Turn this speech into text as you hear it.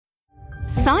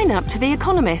Sign up to The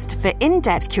Economist for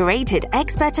in-depth curated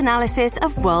expert analysis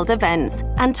of world events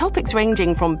and topics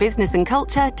ranging from business and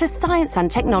culture to science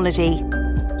and technology.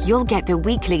 You'll get the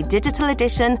weekly digital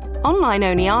edition,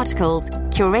 online-only articles,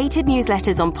 curated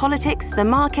newsletters on politics, the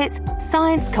markets,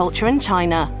 science, culture and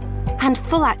China, and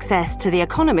full access to The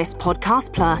Economist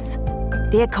Podcast Plus.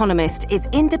 The Economist is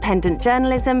independent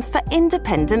journalism for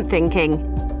independent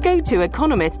thinking. Go to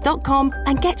economist.com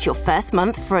and get your first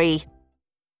month free.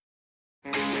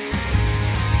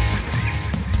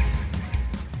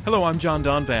 Hello, I'm John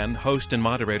Donvan, host and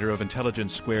moderator of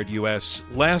Intelligence Squared US.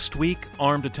 Last week,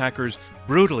 armed attackers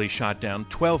brutally shot down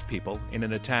 12 people in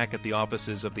an attack at the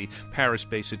offices of the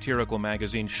Paris-based satirical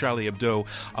magazine Charlie Hebdo.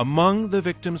 Among the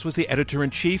victims was the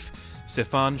editor-in-chief,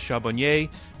 Stéphane Charbonnier,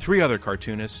 3 other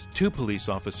cartoonists, 2 police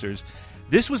officers.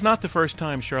 This was not the first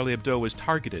time Charlie Hebdo was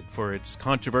targeted for its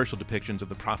controversial depictions of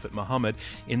the Prophet Muhammad.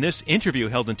 In this interview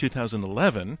held in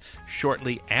 2011,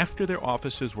 shortly after their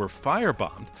offices were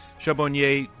firebombed,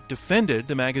 Charbonnier defended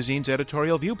the magazine's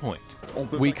editorial viewpoint.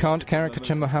 We can't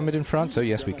caricature Muhammad in France. Oh,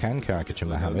 yes, we can caricature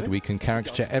Muhammad. We can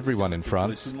caricature everyone in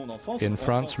France. In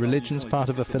France, religion's part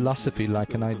of a philosophy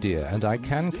like an idea, and I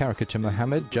can caricature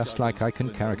Muhammad just like I can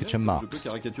caricature Marx.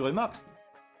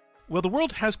 Well, the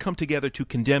world has come together to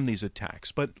condemn these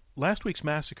attacks, but last week's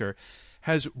massacre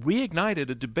has reignited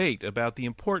a debate about the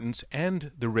importance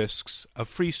and the risks of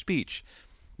free speech.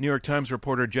 New York Times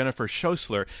reporter Jennifer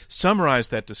Schoessler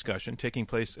summarized that discussion, taking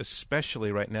place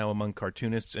especially right now among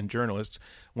cartoonists and journalists,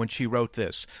 when she wrote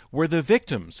this: "Were the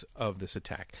victims of this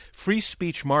attack free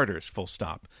speech martyrs, full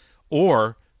stop,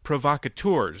 or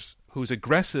provocateurs whose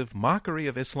aggressive mockery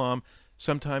of Islam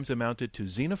sometimes amounted to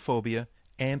xenophobia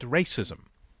and racism?"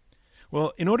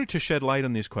 Well, in order to shed light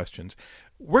on these questions,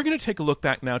 we're going to take a look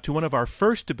back now to one of our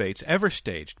first debates ever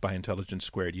staged by Intelligence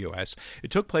Squared US.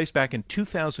 It took place back in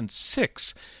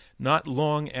 2006, not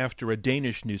long after a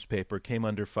Danish newspaper came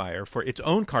under fire for its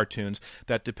own cartoons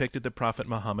that depicted the Prophet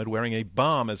Muhammad wearing a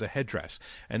bomb as a headdress,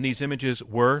 and these images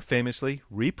were famously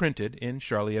reprinted in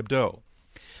Charlie Hebdo.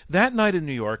 That night in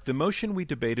New York, the motion we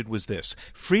debated was this: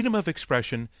 freedom of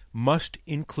expression must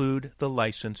include the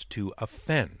license to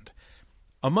offend.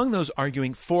 Among those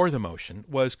arguing for the motion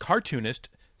was cartoonist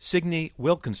Signe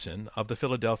Wilkinson of the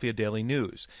Philadelphia Daily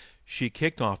News. She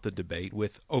kicked off the debate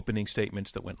with opening statements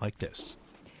that went like this.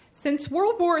 Since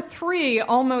World War III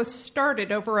almost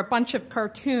started over a bunch of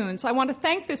cartoons, I want to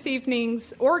thank this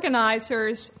evening's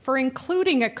organizers for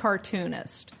including a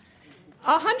cartoonist.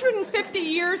 150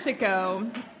 years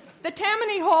ago, the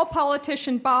Tammany Hall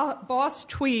politician Boss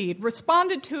Tweed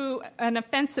responded to an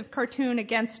offensive cartoon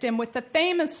against him with the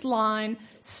famous line,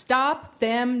 "Stop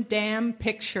them damn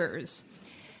pictures."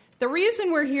 The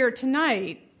reason we're here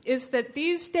tonight is that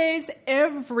these days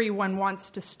everyone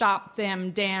wants to stop them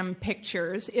damn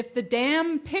pictures if the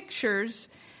damn pictures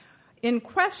in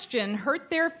question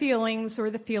hurt their feelings or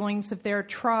the feelings of their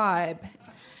tribe.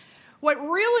 What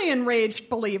really enraged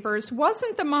believers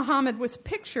wasn't that Muhammad was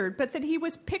pictured, but that he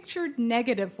was pictured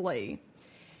negatively.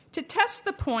 To test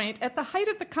the point, at the height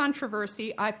of the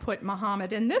controversy, I put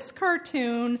Muhammad in this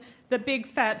cartoon, the Big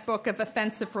Fat Book of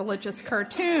Offensive Religious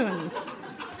Cartoons.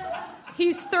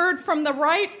 He's third from the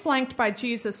right, flanked by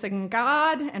Jesus and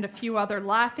God and a few other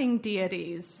laughing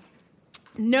deities.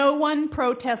 No one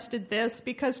protested this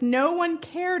because no one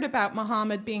cared about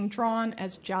Muhammad being drawn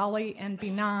as jolly and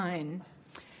benign.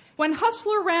 When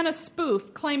Hustler ran a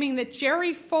spoof claiming that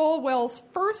Jerry Falwell's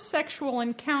first sexual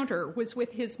encounter was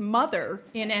with his mother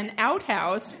in an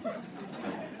outhouse,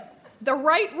 the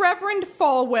Right Reverend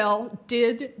Falwell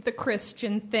did the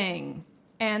Christian thing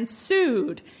and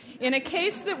sued in a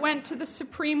case that went to the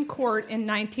Supreme Court in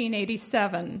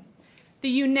 1987. The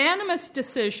unanimous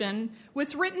decision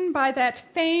was written by that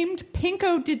famed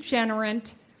pinko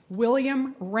degenerate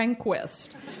William Rehnquist,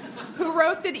 who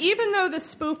wrote that even though the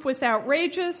spoof was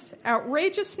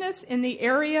outrageousness in the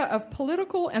area of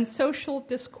political and social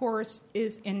discourse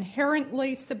is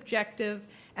inherently subjective,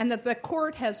 and that the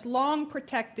court has long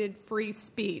protected free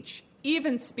speech,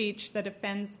 even speech that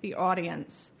offends the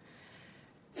audience.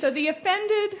 So the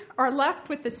offended are left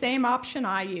with the same option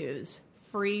I use: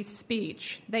 free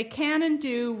speech. They can and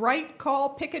do write, call,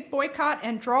 picket, boycott,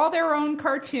 and draw their own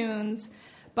cartoons.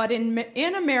 But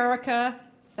in America,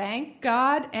 thank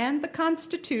God and the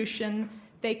Constitution,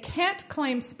 they can't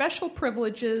claim special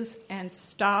privileges and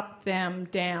stop them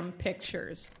damn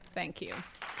pictures. Thank you.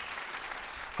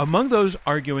 Among those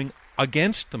arguing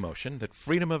against the motion that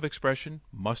freedom of expression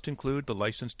must include the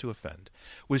license to offend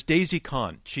was Daisy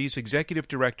Kahn. She's executive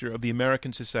director of the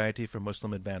American Society for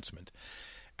Muslim Advancement.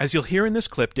 As you'll hear in this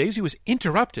clip, Daisy was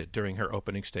interrupted during her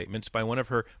opening statements by one of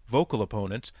her vocal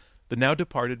opponents, the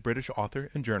now-departed British author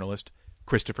and journalist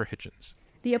Christopher Hitchens.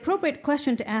 The appropriate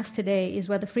question to ask today is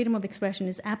whether freedom of expression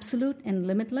is absolute and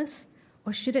limitless,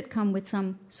 or should it come with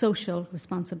some social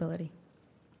responsibility?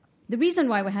 The reason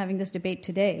why we're having this debate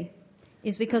today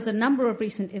is because a number of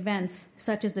recent events,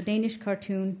 such as the Danish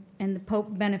cartoon and the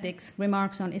Pope Benedict's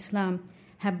remarks on Islam,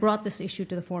 have brought this issue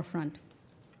to the forefront.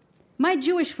 My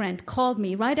Jewish friend called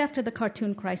me right after the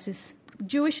cartoon crisis.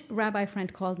 Jewish rabbi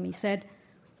friend called me, said,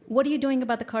 "What are you doing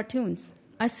about the cartoons?"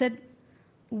 I said,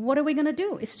 "What are we going to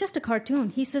do? It's just a cartoon."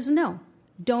 He says, "No,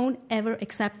 don't ever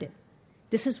accept it.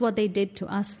 This is what they did to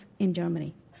us in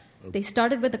Germany. Okay. They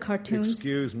started with the cartoons."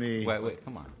 Excuse me. Wait,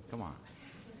 come on.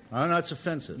 Oh, no, it's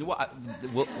offensive. Well,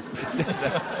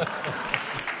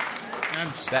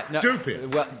 and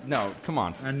stupid. No, come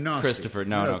on. And nasty. Christopher,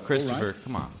 no, Christopher, right.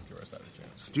 Come on.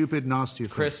 Stupid, nasty.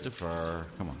 Christopher,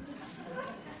 come on.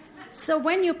 So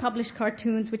when you publish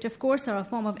cartoons, which of course are a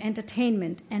form of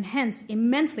entertainment and hence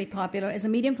immensely popular as a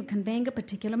medium for conveying a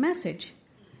particular message,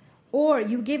 or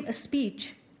you give a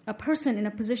speech, a person in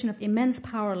a position of immense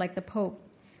power like the Pope,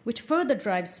 which further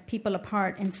drives people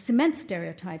apart and cements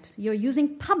stereotypes, you're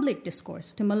using public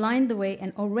discourse to malign the way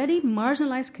an already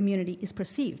marginalized community is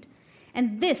perceived.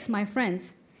 And this, my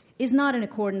friends, is not in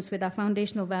accordance with our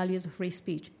foundational values of free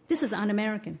speech. This is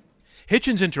un-American.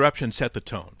 Hitchens' interruption set the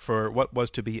tone for what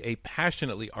was to be a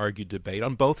passionately argued debate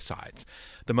on both sides.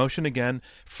 The motion again,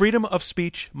 freedom of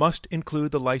speech must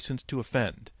include the license to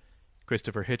offend.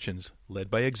 Christopher Hitchens led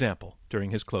by example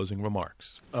during his closing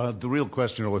remarks. The real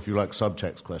question, or if you like,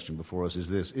 subtext question before us is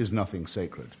this: is nothing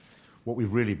sacred? What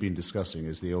we've really been discussing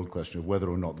is the old question of whether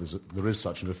or not there is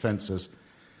such an offence as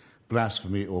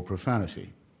blasphemy or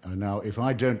profanity. Now, if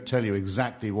I don't tell you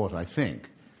exactly what I think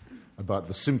about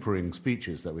the simpering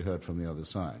speeches that we heard from the other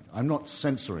side, I'm not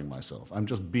censoring myself. I'm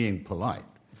just being polite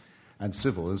and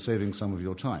civil and saving some of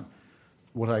your time.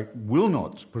 What I will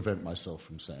not prevent myself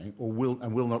from saying, or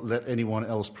will not let anyone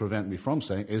else prevent me from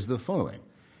saying, is the following.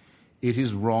 It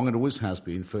is wrong, and always has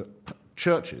been, for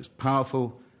churches,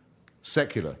 powerful,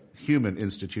 secular, human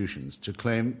institutions, to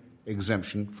claim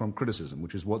exemption from criticism,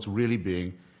 which is what's really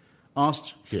being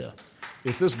asked here.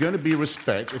 If there's going to be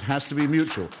respect, it has to be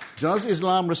mutual. Does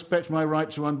Islam respect my right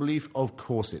to unbelief? Of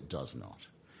course it does not.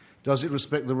 Does it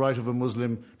respect the right of a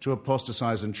Muslim to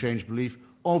apostatize and change belief?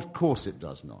 Of course it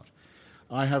does not.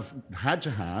 I have had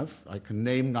to have, I can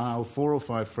name now 4 or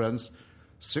 5 friends,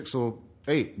 6 or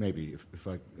 8 maybe, if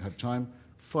I had time,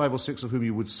 5 or 6 of whom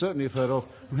you would certainly have heard of,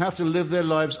 who have to live their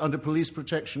lives under police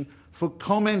protection for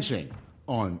commenting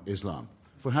on Islam,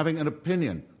 for having an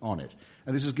opinion on it.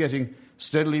 And this is getting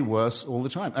steadily worse all the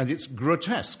time. And it's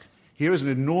grotesque. Here is an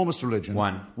enormous religion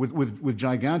with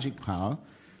gigantic power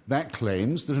that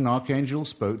claims that an archangel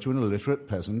spoke to an illiterate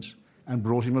peasant and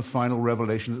brought him a final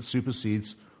revelation that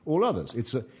supersedes all others.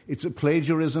 It's a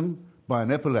plagiarism by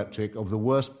an epileptic of the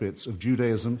worst bits of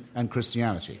Judaism and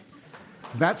Christianity.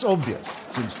 That's obvious,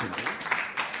 it seems to me.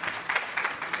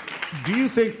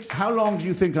 How long do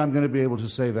you think I'm going to be able to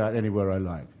say that anywhere I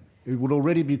like? It would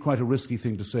already be quite a risky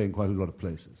thing to say in quite a lot of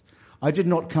places. I did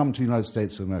not come to the United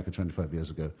States of America 25 years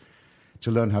ago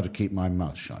to learn how to keep my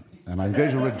mouth shut. And I'm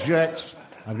going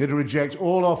to reject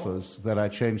all offers that I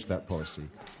change that policy,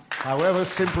 however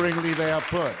simperingly they are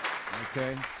put.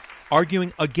 Okay.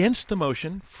 Arguing against the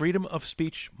motion, freedom of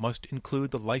speech must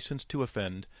include the license to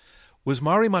offend, was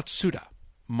Mari Matsuda.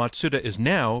 Matsuda is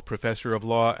now professor of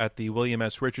law at the William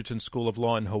S. Richardson School of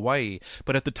Law in Hawaii,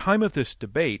 but at the time of this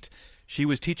debate, she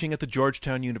was teaching at the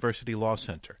Georgetown University Law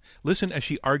Center. Listen as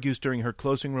she argues during her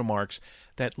closing remarks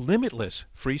that limitless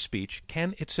free speech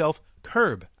can itself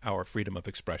curb our freedom of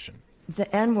expression.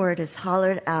 The N-word is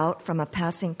hollered out from a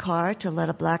passing car to let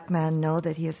a black man know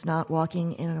that he is not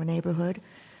walking in a neighborhood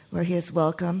where he is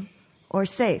welcome or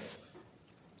safe.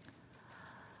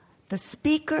 The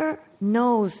speaker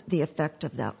knows the effect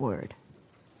of that word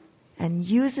and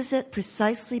uses it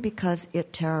precisely because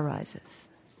it terrorizes.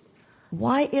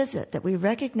 Why is it that we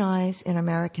recognize in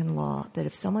American law that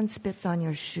if someone spits on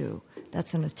your shoe,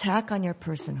 that's an attack on your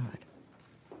personhood?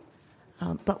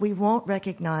 But we won't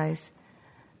recognize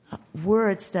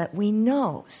words that we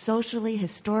know socially,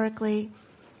 historically,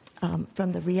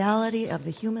 from the reality of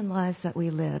the human lives that we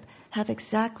live, have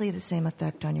exactly the same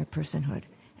effect on your personhood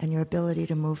and your ability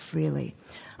to move freely.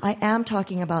 I am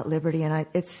talking about liberty, and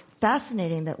it's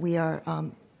fascinating that we are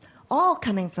all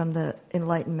coming from the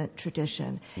Enlightenment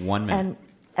tradition. 1 minute. And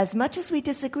as much as we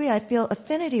disagree, I feel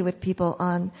affinity with people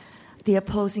on the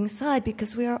opposing side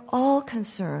because we are all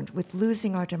concerned with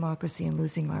losing our democracy and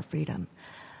losing our freedom.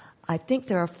 I think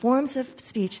there are forms of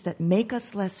speech that make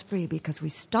us less free because we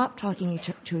stop talking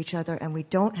to each other and we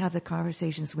don't have the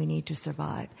conversations we need to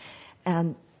survive.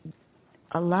 And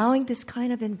allowing this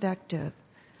kind of invective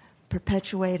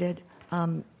perpetuated.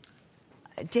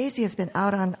 Daisy has been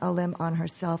out on a limb on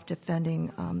herself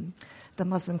defending the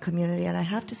Muslim community, and I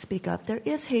have to speak up. There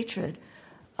is hatred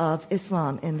of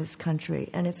Islam in this country,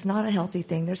 and it's not a healthy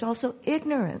thing. There's also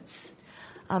ignorance.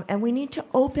 And we need to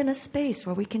open a space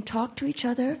where we can talk to each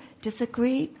other,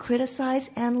 disagree, criticize,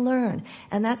 and learn.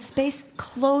 And that space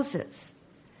closes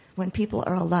when people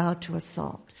are allowed to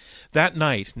assault. That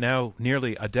night, now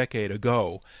nearly a decade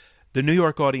ago, the New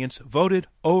York audience voted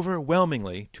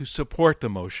overwhelmingly to support the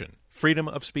motion. Freedom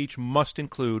of speech must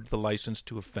include the license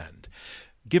to offend.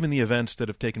 Given the events that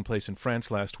have taken place in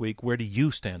France last week, where do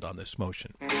you stand on this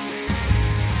motion?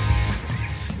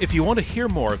 If you want to hear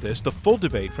more of this, the full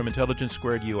debate from Intelligence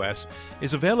Squared US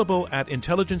is available at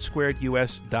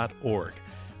intelligencesquaredus.org.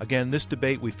 Again, this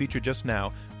debate we featured just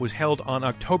now was held on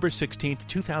October 16th,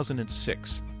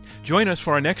 2006. Join us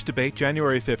for our next debate,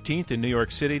 January 15th in New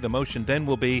York City. The motion then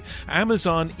will be,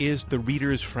 Amazon is the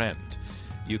reader's friend.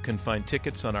 You can find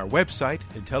tickets on our website,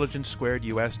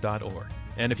 intelligencesquaredus.org.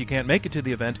 And if you can't make it to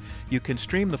the event, you can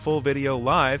stream the full video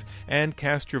live and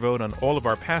cast your vote on all of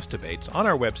our past debates on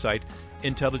our website,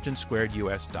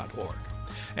 intelligencesquaredus.org.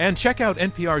 And check out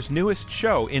NPR's newest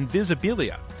show,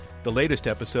 Invisibilia. The latest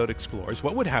episode explores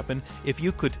what would happen if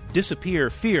you could disappear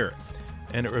fear,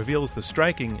 and it reveals the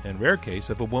striking and rare case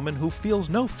of a woman who feels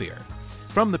no fear.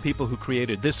 From the people who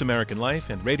created This American Life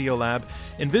and Radiolab,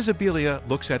 Invisibilia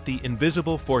looks at the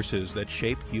invisible forces that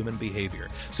shape human behavior.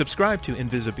 Subscribe to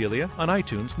Invisibilia on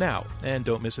iTunes now, and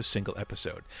don't miss a single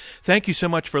episode. Thank you so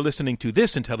much for listening to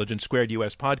this Intelligence Squared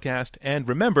US podcast, and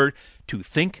remember to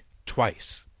think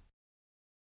twice.